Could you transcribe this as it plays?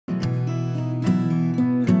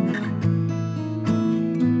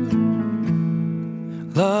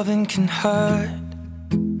Loving can hurt.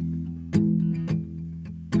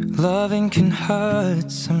 Loving can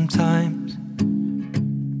hurt sometimes,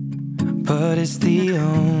 but it's the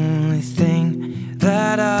only thing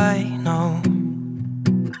that I know.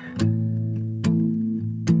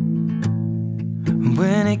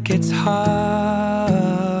 When it gets hard,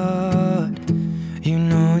 you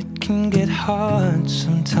know it can get hard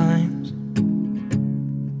sometimes.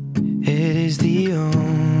 It is the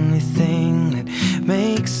only thing that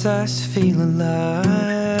makes us feel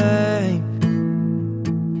alive.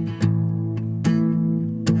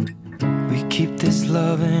 We keep this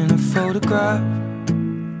love in a photograph.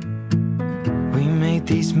 We made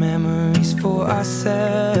these memories for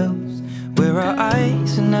ourselves, where our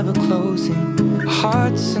eyes are never closing, our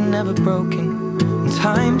hearts are never broken, and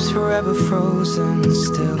time's forever frozen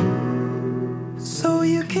still. So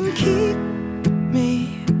you can keep me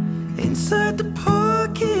inside the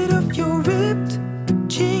pocket of your ripped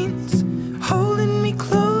jeans, holding me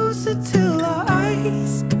closer till our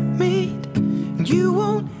eyes meet. You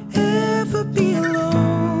won't ever be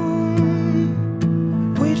alone.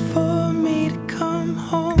 Wait for me to come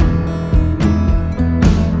home.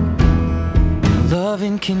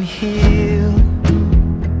 Loving can heal.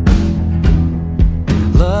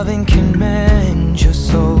 Loving can mend your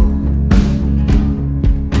soul,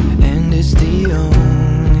 and it's the only